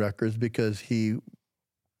powerlifting records because he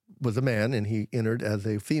was a man and he entered as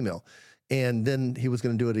a female. And then he was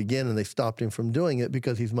going to do it again, and they stopped him from doing it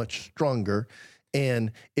because he's much stronger.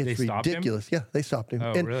 And it's ridiculous. Yeah, they stopped him.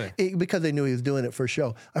 Oh, and really? Because they knew he was doing it for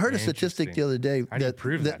show. I heard a statistic the other day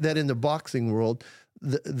that in the boxing world,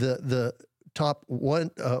 the top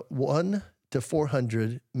 1 to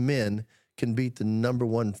 400 men can beat the number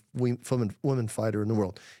one women fighter in the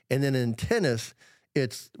world. And then in tennis,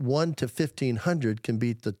 it's 1 to 1,500 can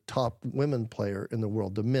beat the top women player in the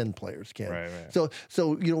world. The men players can. Right.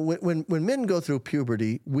 So when men go through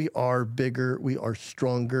puberty, we are bigger, we are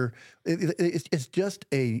stronger. It's just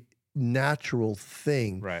a natural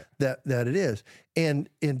thing that it is. And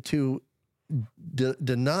to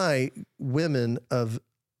deny women of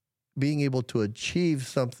being able to achieve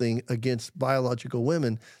something against biological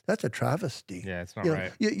women, that's a travesty. Yeah, it's not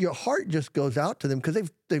right. Your heart just goes out to them because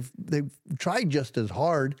they've tried just as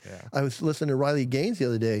hard. Yeah. I was listening to Riley Gaines the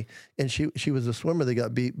other day, and she was a swimmer that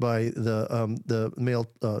got beat by the male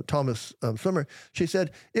Thomas swimmer. She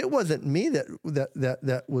said it wasn't me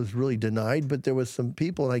that was really denied, but there was some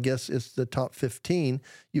people, and I guess it's the top 15.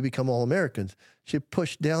 You become All-Americans. She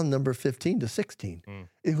pushed down number 15 to 16,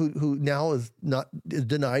 who now is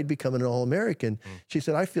denied becoming an All-American. She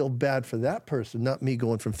said, I feel bad for that person, not me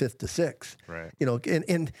going from 5th to 6th. Right.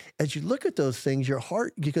 And as you look at those things, your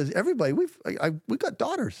heart, because everybody, we've got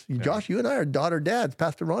daughters. Yeah. Josh, you and I are daughter dads.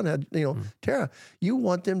 Pastor Ron had, Tara. You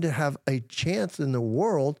want them to have a chance in the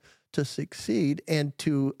world to succeed and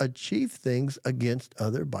to achieve things against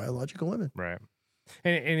other biological women. Right.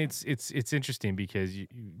 And it's interesting because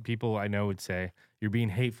people I know would say you're being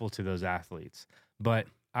hateful to those athletes, but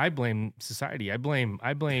I blame society. I blame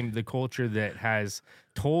the culture that has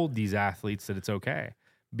told these athletes that it's okay,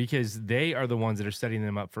 because they are the ones that are setting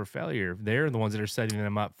them up for failure. They're the ones that are setting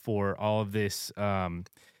them up for all of this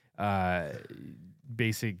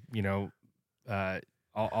basic,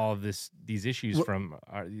 all of these issues from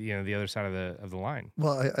the other side of the line.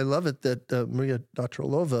 Well, I love it that Maria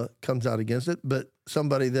Doctorolova comes out against it, but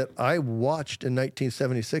somebody that I watched in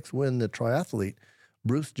 1976 win the triathlete,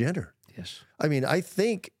 Bruce Jenner. Yes. I mean, I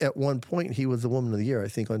think at one point he was the Woman of the Year, I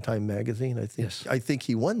think on Time Magazine. I think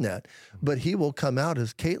he won that. But he will come out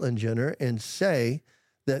as Caitlyn Jenner and say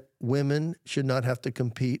that women should not have to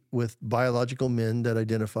compete with biological men that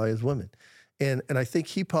identify as women. And I think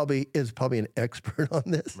he is an expert on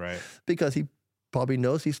this, right? Because he probably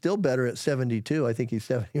knows he's still better at 72. I think he's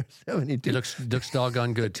 70 or 72. He looks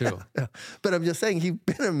doggone good too. Yeah. But I'm just saying he's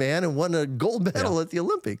been a man and won a gold medal at the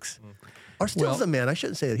Olympics. Or still's a man. I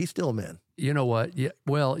shouldn't say it. He's still a man. You know what? Yeah.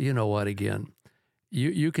 Well, you know what? Again,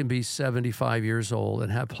 you can be 75 years old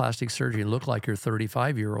and have plastic surgery and look like you're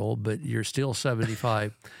 35-year-old, but you're still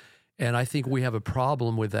 75. And I think we have a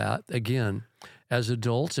problem with that. Again, as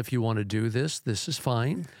adults, if you want to do this is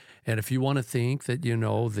fine. And if you want to think that,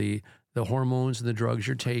 the hormones and the drugs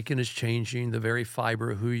you're taking is changing the very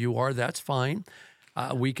fiber of who you are, that's fine.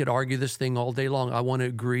 We could argue this thing all day long. I want to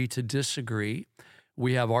agree to disagree.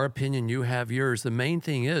 We have our opinion, you have yours. The main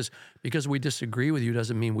thing is, because we disagree with you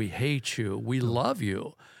doesn't mean we hate you. We love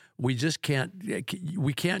you. We just can't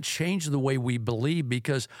change the way we believe,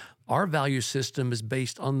 because our value system is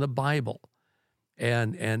based on the Bible.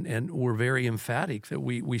 And we're very emphatic that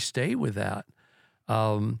we stay with that.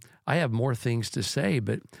 I have more things to say,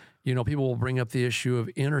 but, people will bring up the issue of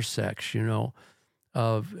intersex,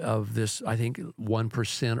 of this. I think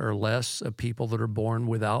 1% or less of people that are born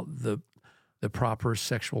without the proper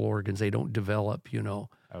sexual organs. They don't develop,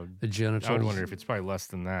 the genitals. I would wonder if it's probably less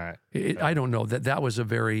than that. I don't know. That was a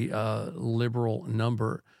very liberal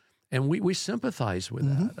number. And we sympathize with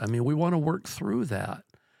that. I mean, we want to work through that.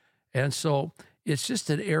 And so it's just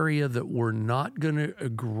an area that we're not going to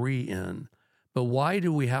agree in. But why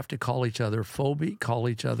do we have to call each other phobic, call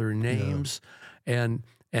each other names, and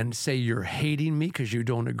say you're hating me because you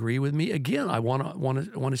don't agree with me? Again, I want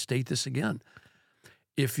to state this again.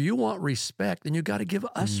 If you want respect, then you got to give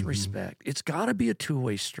us respect. It's got to be a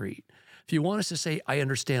two-way street. If you want us to say, I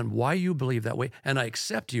understand why you believe that way and I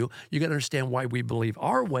accept you, you got to understand why we believe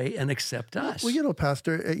our way and accept us. Well,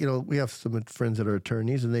 Pastor, we have some friends that are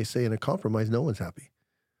attorneys, and they say in a compromise, no one's happy.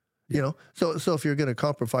 So if you're going to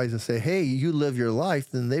compromise and say, hey, you live your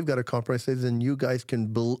life, then they've got to compromise. Then you guys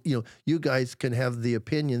can, you guys can have the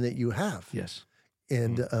opinion that you have. Yes.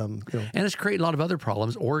 And and it's created a lot of other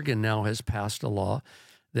problems. Oregon now has passed a law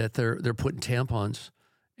that they're putting tampons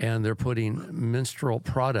and they're putting menstrual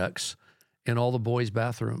products in all the boys'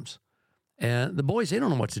 bathrooms. And the boys, they don't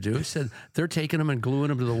know what to do. They said they're taking them and gluing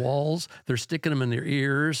them to the walls. They're sticking them in their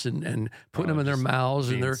ears and putting them in their mouths.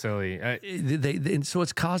 And they're silly. And so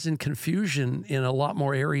it's causing confusion in a lot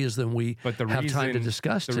more areas than we have time to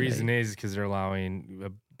discuss today. The reason is because they're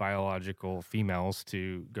allowing biological females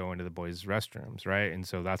to go into the boys' restrooms, right? And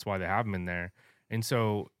so that's why they have them in there. And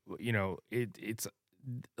so, it's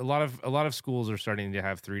a lot of schools are starting to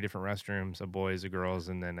have 3 different restrooms: a boys, a girls,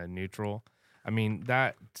 and then a neutral. I mean,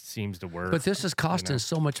 that seems to work. But this is costing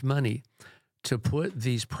so much money to put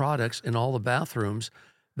these products in all the bathrooms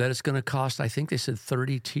that it's going to cost, I think they said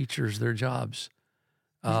 30 teachers their jobs.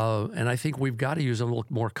 And I think we've got to use a little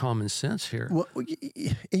more common sense here. Well,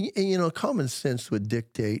 common sense would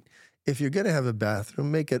dictate, if you're going to have a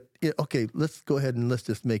bathroom, make it, okay, let's go ahead and let's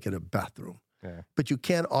just make it a bathroom. Yeah. But you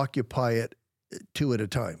can't occupy it 2 at a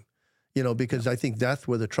time. Because I think that's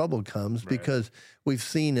where the trouble comes, because we've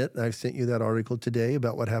seen it. I've sent you that article today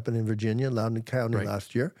about what happened in Virginia, Loudoun County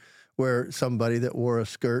last year, where somebody that wore a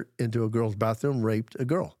skirt into a girl's bathroom raped a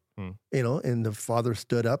girl. And the father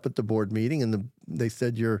stood up at the board meeting, and they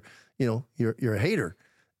said, you're a hater.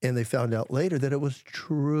 And they found out later that it was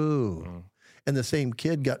true. And the same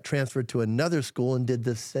kid got transferred to another school and did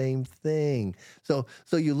the same thing. So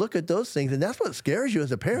you look at those things, and that's what scares you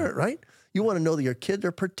as a parent, right? You want to know that your kids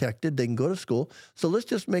are protected; they can go to school. So let's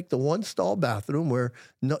just make the one stall bathroom where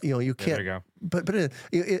you can't. There you go. But there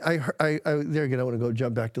again, I want to go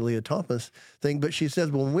jump back to Leah Thomas thing. But she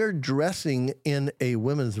says, when we're dressing in a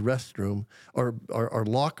women's restroom or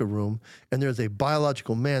locker room, and there's a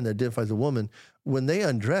biological man that identifies a woman, when they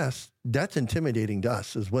undress, that's intimidating to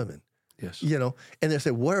us as women. Yes. And they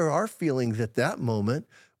say, what are our feelings at that moment,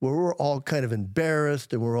 where we're all kind of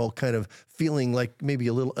embarrassed and we're all kind of feeling like maybe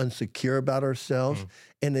a little insecure about ourselves.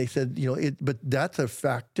 And they said, but that's a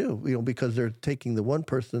fact too, because they're taking the one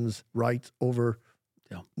person's rights over,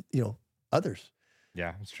 others.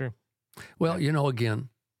 Yeah, it's true. Well, again,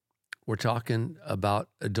 we're talking about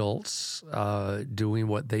adults doing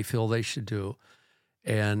what they feel they should do.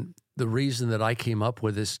 And the reason that I came up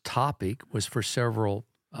with this topic was for several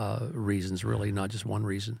reasons, really, not just one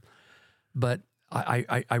reason. But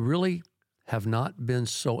I really have not been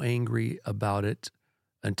so angry about it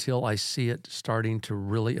until I see it starting to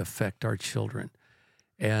really affect our children.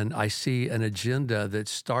 And I see an agenda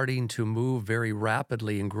that's starting to move very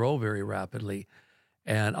rapidly and grow very rapidly.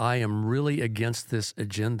 And I am really against this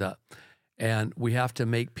agenda. And we have to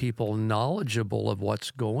make people knowledgeable of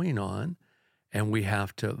what's going on. And we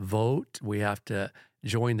have to vote. We have to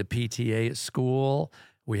join the PTA at school.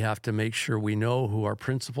 We have to make sure we know who our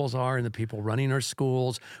principals are and the people running our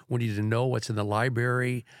schools. We need to know what's in the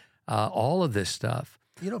library, all of this stuff.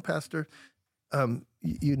 Pastor,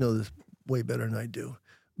 you know this way better than I do.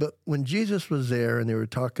 But when Jesus was there and they were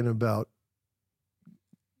talking about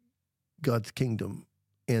God's kingdom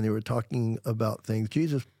and they were talking about things,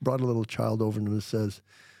 Jesus brought a little child over and says,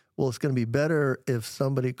 well, it's going to be better if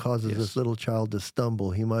somebody causes this little child to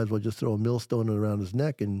stumble. He might as well just throw a millstone around his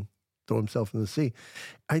neck and throw himself in the sea.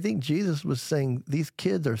 I think Jesus was saying these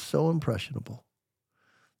kids are so impressionable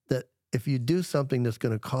that if you do something that's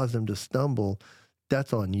going to cause them to stumble,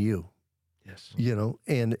 that's on you. Yes.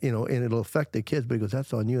 And it'll affect the kids, but he goes,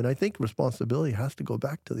 that's on you. And I think responsibility has to go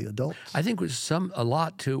back to the adults. I think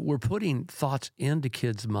we're putting thoughts into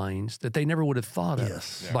kids' minds that they never would have thought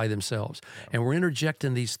of by themselves. Yeah. And we're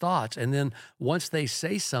interjecting these thoughts. And then once they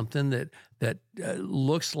say something that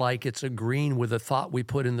looks like it's agreeing with a thought we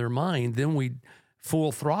put in their mind, then we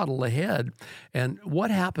full throttle ahead. And what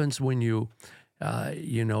happens when you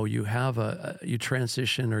you have you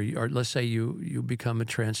transition, or let's say you become a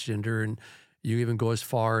transgender, and you even go as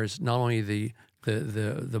far as not only the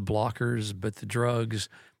blockers but the drugs,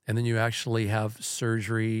 and then you actually have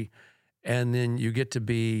surgery, and then you get to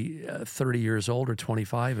be 30 years old or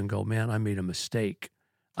 25 and go, man, I made a mistake.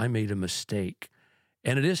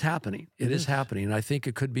 And it is happening. It is happening. And I think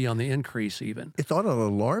it could be on the increase even. It's on an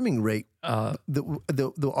alarming rate.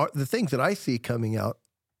 The things that I see coming out,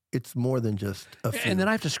 it's more than just a few. And then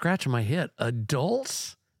I have to scratch my head.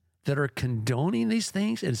 Adults that are condoning these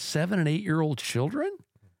things in 7 and 8 year old children?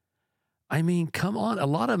 I mean, come on. A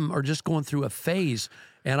lot of them are just going through a phase.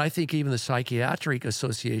 And I think even the Psychiatric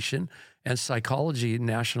Association and Psychology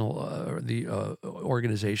National,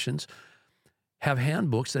 organizations have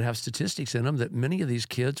handbooks that have statistics in them that many of these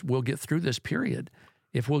kids will get through this period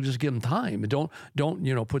if we'll just give them time. Don't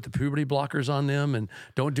put the puberty blockers on them, and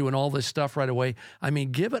don't doing all this stuff right away. I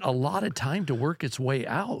mean, give it a lot of time to work its way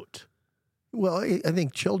out. Well, I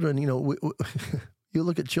think children, you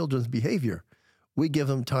look at children's behavior. We give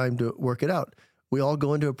them time to work it out. We all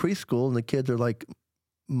go into a preschool and the kids are like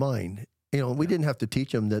mine. We didn't have to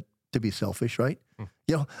teach them that to be selfish, right?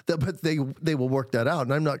 But they will work that out.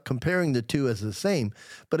 And I'm not comparing the two as the same,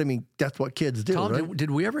 but I mean, that's what kids do, Tom, right?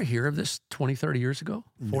 did we ever hear of this 20, 30 years ago,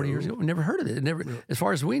 40 years ago? We never heard of it. As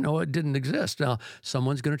far as we know, it didn't exist. Now,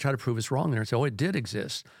 someone's going to try to prove us wrong there and say, it did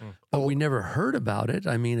exist. But we never heard about it.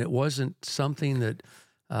 I mean, it wasn't something that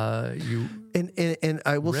you And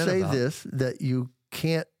I will read say about. this, that you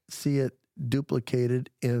can't see it duplicated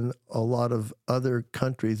in a lot of other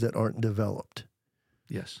countries that aren't developed.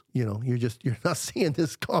 Yes. You're not seeing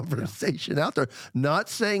this conversation out there. Not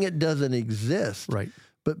saying it doesn't exist, Right.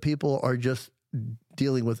 but people are just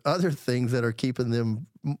dealing with other things that are keeping them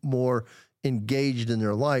more engaged in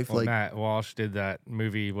their life. Well, like Matt Walsh did that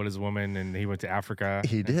movie, What Is a Woman? And he went to Africa.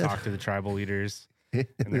 He and did. talked to the tribal leaders. And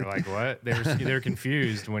they're like, what? They're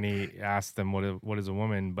confused when he asked them what is a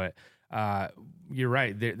woman. But you're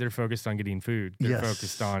right. They're focused on getting food. They're Yes.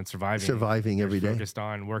 focused on surviving every They're day. focused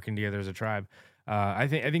on working together as a tribe. I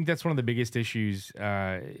think that's one of the biggest issues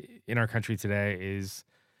in our country today is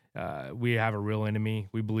we have a real enemy.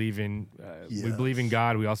 We believe in we believe in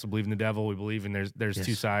God. We also believe in the devil. We believe in there's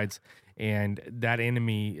two sides, and that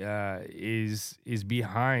enemy is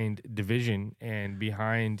behind division and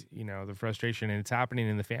behind the frustration, and it's happening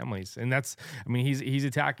in the families. And he's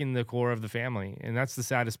attacking the core of the family, and that's the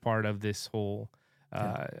saddest part of this whole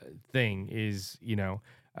thing is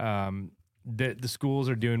the schools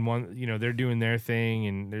are doing they're doing their thing,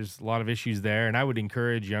 and there's a lot of issues there. And I would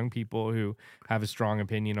encourage young people who have a strong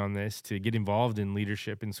opinion on this to get involved in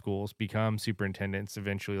leadership in schools, become superintendents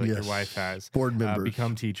eventually, like your wife has, board members,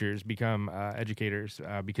 become teachers, become educators,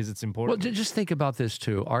 because it's important. Well, just think about this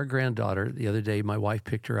too. Our granddaughter, the other day, my wife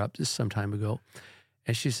picked her up just some time ago,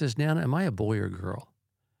 and she says, Nana, am I a boy or a girl?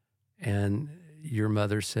 And your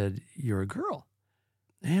mother said, you're a girl.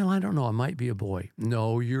 Well, I don't know. I might be a boy.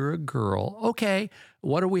 No, you're a girl. Okay.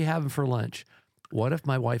 What are we having for lunch? What if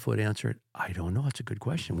my wife would answer it? I don't know. It's a good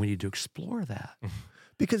question. We need to explore that.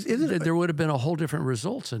 because There would have been a whole different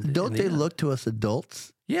results. don't they look to us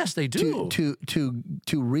adults Yes, they do.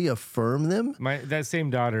 to reaffirm them? That same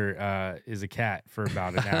daughter is a cat for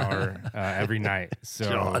about an hour every night.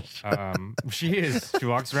 So she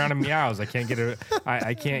walks around and meows. I can't get a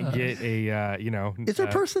It's her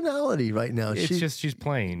personality right now. She's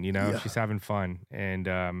playing, she's having fun,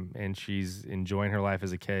 and she's enjoying her life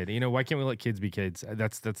as a kid. Why can't we let kids be kids?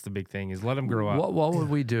 That's the big thing, is let them grow up. What would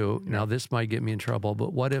we do? Now, this might get me in trouble,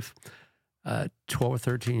 but what if a 12 or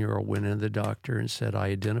 13-year-old went into the doctor and said, I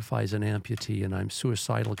identify as an amputee and I'm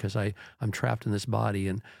suicidal because I'm trapped in this body,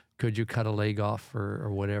 and could you cut a leg off or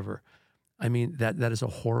whatever? I mean, that is a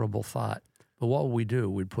horrible thought. But what would we do?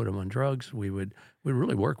 We'd put them on drugs. We'd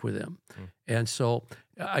really work with them. And so,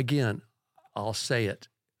 again, I'll say it.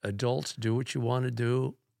 Adults, do what you want to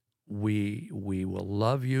do. We will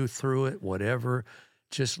love you through it, whatever.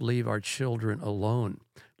 Just leave our children alone.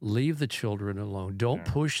 Leave the children alone. Don't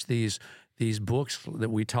push these books that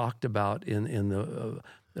we talked about in the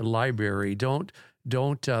library. Don't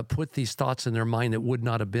put these thoughts in their mind that would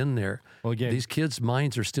not have been there. Well, again, these kids'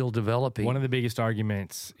 minds are still developing. One of the biggest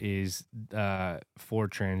arguments is for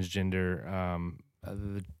transgender,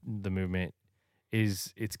 the movement,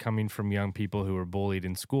 is it's coming from young people who were bullied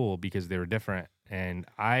in school because they were different. And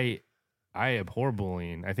I abhor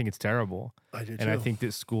bullying. I think it's terrible. I do and I too. think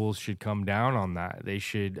that schools should come down on that. They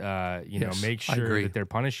should, Yes, make I sure agree. that they're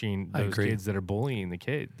punishing I those agree. kids that are bullying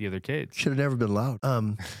the other kids. Should have never been allowed.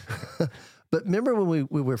 But remember when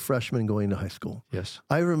we were freshmen going to high school? Yes.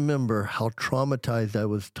 I remember how traumatized I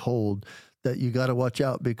was told that you got to watch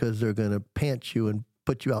out because they're going to pant you and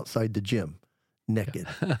put you outside the gym naked.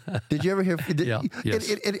 Did you ever hear? Yeah,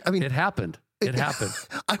 yes. I mean, It happened. It happened.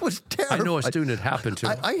 I was terrified. I know a student it happened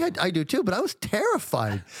to. I do too, but I was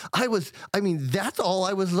terrified. That's all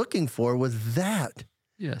I was looking for was that.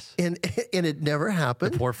 Yes. And it never The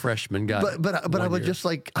happened. poor freshman got But I was year. just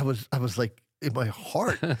like, I was like in my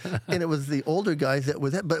heart. And it was the older guys that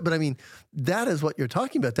were that. But I mean, that is what you're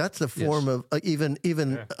talking about. That's the form of even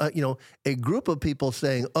a group of people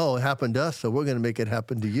saying, oh, it happened to us, so we're going to make it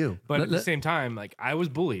happen to you. But at the same time, like I was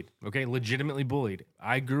bullied, okay, legitimately bullied.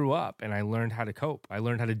 I grew up and I learned how to cope. I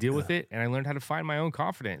learned how to deal with it, and I learned how to find my own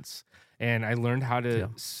confidence. And I learned how to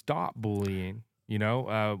stop bullying,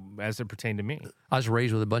 as it pertained to me. I was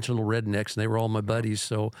raised with a bunch of little rednecks, and they were all my buddies,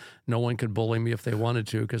 so no one could bully me if they wanted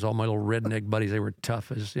to, because all my little redneck buddies, they were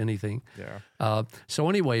tough as anything. Yeah. So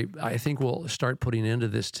anyway, I think we'll start putting into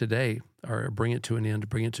this today, or bring it to an end,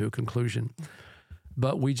 bring it to a conclusion.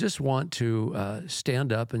 But we just want to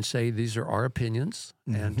stand up and say these are our opinions,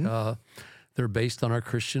 and they're based on our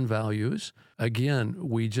Christian values. Again,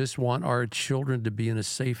 we just want our children to be in a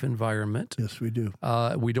safe environment. Yes, we do.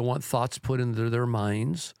 We don't want thoughts put into their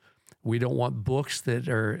minds. We don't want books that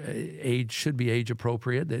are should be age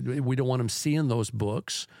appropriate. We don't want them seeing those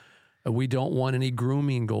books. We don't want any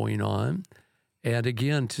grooming going on. And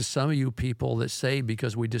again, to some of you people that say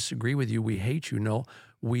because we disagree with you, we hate you. No,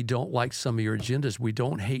 we don't like some of your agendas. We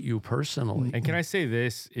don't hate you personally. And can I say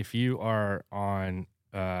this? If you are on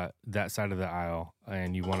that side of the aisle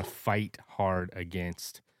and you want to fight hard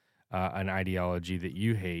against an ideology that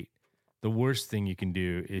you hate, the worst thing you can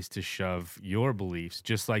do is to shove your beliefs,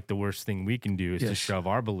 just like the worst thing we can do is to shove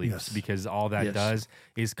our beliefs, because all that does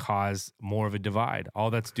is cause more of a divide.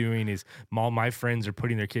 All that's doing is all my friends are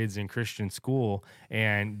putting their kids in Christian school,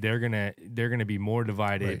 and they're gonna be more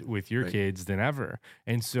divided with your kids than ever.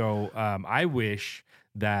 And so I wish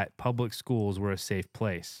that public schools were a safe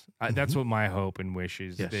place. That's what my hope and wish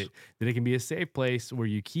is, that it can be a safe place where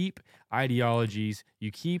you keep ideologies,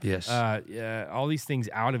 you keep all these things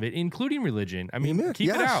out of it, including religion. I mean, keep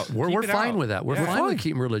it out. We're fine with that. We're fine with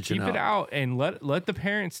keeping religion out. Keep it out and let the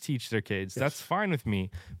parents teach their kids. That's fine with me.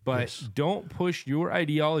 But don't push your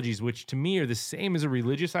ideologies, which to me are the same as a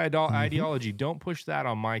religious ideology. Don't push that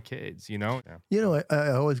on my kids, I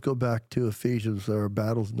always go back to Ephesians. Our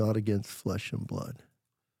battle's not against flesh and blood.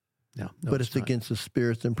 No, but it's against the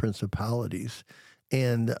spirits and principalities.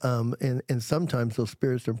 And sometimes those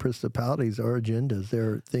spirits and principalities are agendas.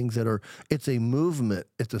 They're things that are, it's a movement.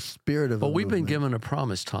 It's a spirit of a movement. But we've been given a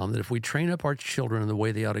promise, Tom, that if we train up our children in the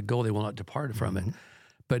way they ought to go, they will not depart from it.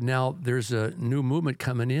 But now there's a new movement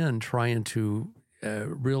coming in trying to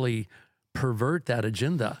really pervert that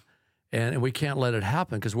agenda. And we can't let it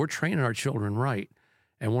happen because we're training our children right.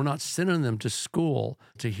 And we're not sending them to school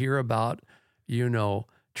to hear about,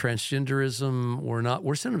 transgenderism.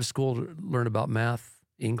 We're sending them to school to learn about math,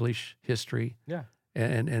 English, history,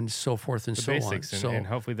 and so forth and the so basics, on. And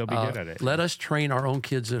hopefully they'll be good at it. Let us train our own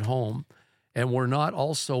kids at home, and we're not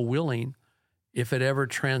also willing, if it ever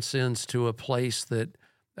transcends to a place that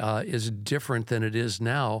is different than it is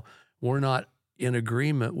now, we're not in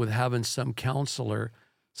agreement with having some counselor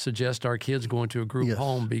suggest our kids go into a group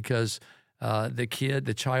home because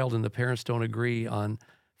the child and the parents don't agree on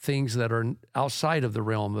things that are outside of the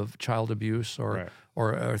realm of child abuse or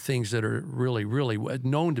things that are really, really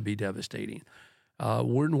known to be devastating.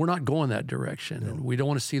 We're not going that direction, and we don't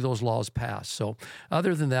want to see those laws passed. So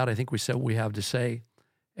other than that, I think we said what we have to say,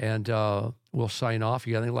 and we'll sign off.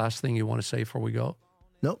 You got any last thing you want to say before we go?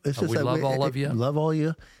 No, it's just we love all of you. Love all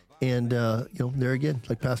you. And, there again,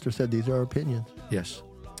 like Pastor said, these are our opinions. Yes.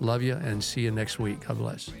 Love you, and see you next week. God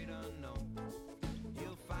bless.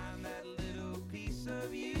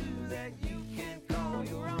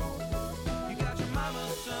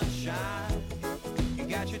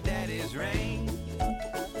 Your daddy's rain.